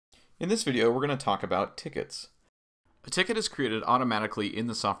In this video, we're going to talk about tickets. A ticket is created automatically in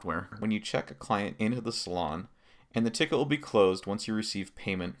the software when you check a client into the salon, and the ticket will be closed once you receive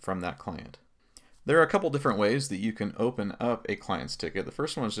payment from that client. There are a couple different ways that you can open up a client's ticket. The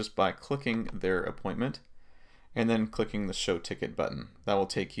first one is just by clicking their appointment and then clicking the Show Ticket button. That will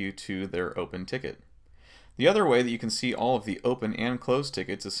take you to their open ticket. The other way that you can see all of the open and closed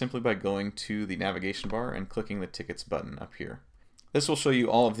tickets is simply by going to the navigation bar and clicking the Tickets button up here. This will show you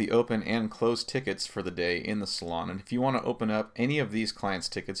all of the open and closed tickets for the day in the salon, and if you want to open up any of these clients'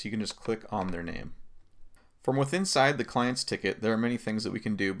 tickets, you can just click on their name. From within inside the client's ticket, there are many things that we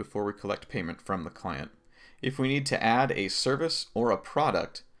can do before we collect payment from the client. If we need to add a service or a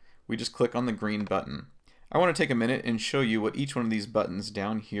product, we just click on the green button. I want to take a minute and show you what each one of these buttons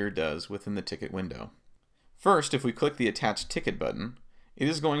down here does within the ticket window. First, if we click the Attach Ticket button, it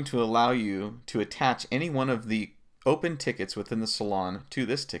is going to allow you to attach any one of the open tickets within the salon to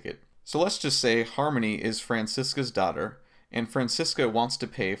this ticket. So let's just say Harmony is Francisca's daughter, and Francisca wants to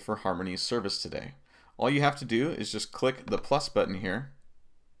pay for Harmony's service today. All you have to do is just click the plus button here,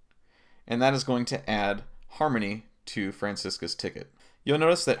 and that is going to add Harmony to Francisca's ticket. You'll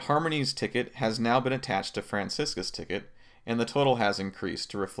notice that Harmony's ticket has now been attached to Francisca's ticket, and the total has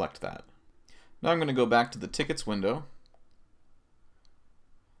increased to reflect that. Now I'm going to go back to the tickets window,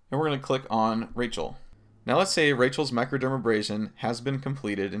 and we're going to click on Rachel. Now let's say Rachel's microdermabrasion has been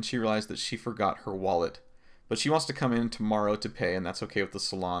completed and she realized that she forgot her wallet, but she wants to come in tomorrow to pay, and that's okay with the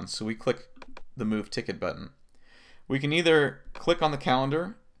salon, so we click the Move Ticket button. We can either click on the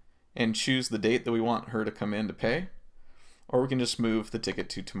calendar and choose the date that we want her to come in to pay, or we can just move the ticket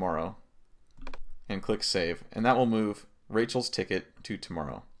to tomorrow and click Save, and that will move Rachel's ticket to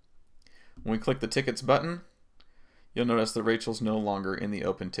tomorrow. When we click the Tickets button, you'll notice that Rachel's no longer in the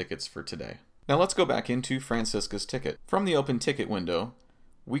open tickets for today. Now let's go back into Francisca's ticket. From the open ticket window,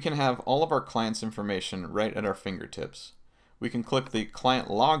 we can have all of our client's information right at our fingertips. We can click the Client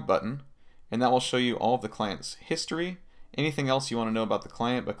Log button, and that will show you all of the client's history, anything else you want to know about the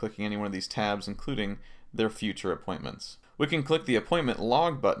client by clicking any one of these tabs, including their future appointments. We can click the Appointment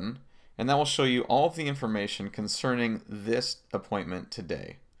Log button, and that will show you all of the information concerning this appointment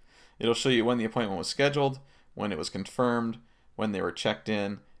today. It'll show you when the appointment was scheduled, when it was confirmed, when they were checked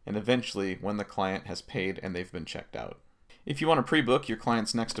in, and eventually when the client has paid and they've been checked out. If you want to pre-book your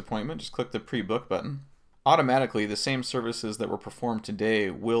client's next appointment, just click the Pre-Book button. Automatically, the same services that were performed today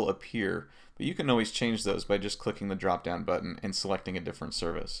will appear, but you can always change those by just clicking the drop-down button and selecting a different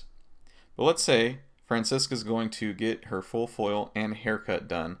service. But let's say Francisca's going to get her full foil and haircut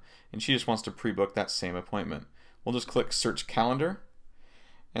done, and she just wants to pre-book that same appointment. We'll just click Search Calendar,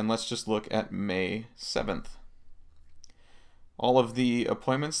 and let's just look at May 7th. All of the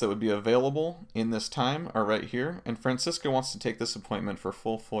appointments that would be available in this time are right here, and Francisca wants to take this appointment for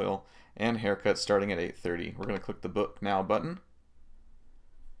full foil and haircut starting at 8:30. We're going to click the Book Now button,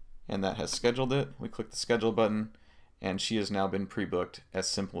 and that has scheduled it. We click the Schedule button, and she has now been pre-booked. As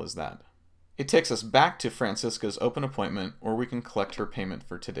simple as that. It takes us back to Francisca's open appointment, where we can collect her payment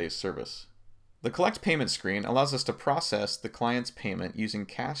for today's service. The Collect Payment screen allows us to process the client's payment using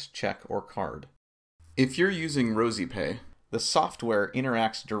cash, check, or card. If you're using Rosy Pay, the software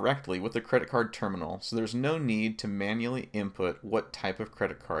interacts directly with the credit card terminal, so there's no need to manually input what type of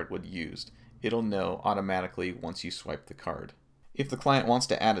credit card would be used. It'll know automatically once you swipe the card. If the client wants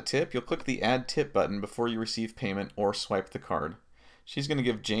to add a tip, you'll click the Add Tip button before you receive payment or swipe the card. She's going to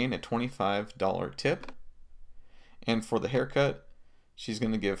give Jane a $25 tip, and for the haircut, she's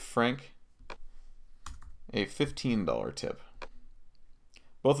going to give Frank a $15 tip.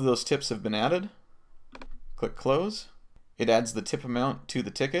 Both of those tips have been added. Click Close. It adds the tip amount to the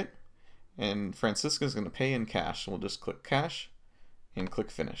ticket, and Francisca is going to pay in cash. We'll just click Cash and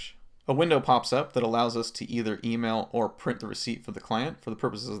click Finish. A window pops up that allows us to either email or print the receipt for the client. For the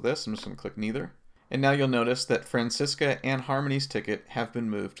purposes of this, I'm just going to click neither. And now you'll notice that Francisca and Harmony's ticket have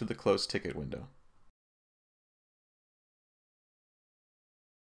been moved to the Closed Ticket window.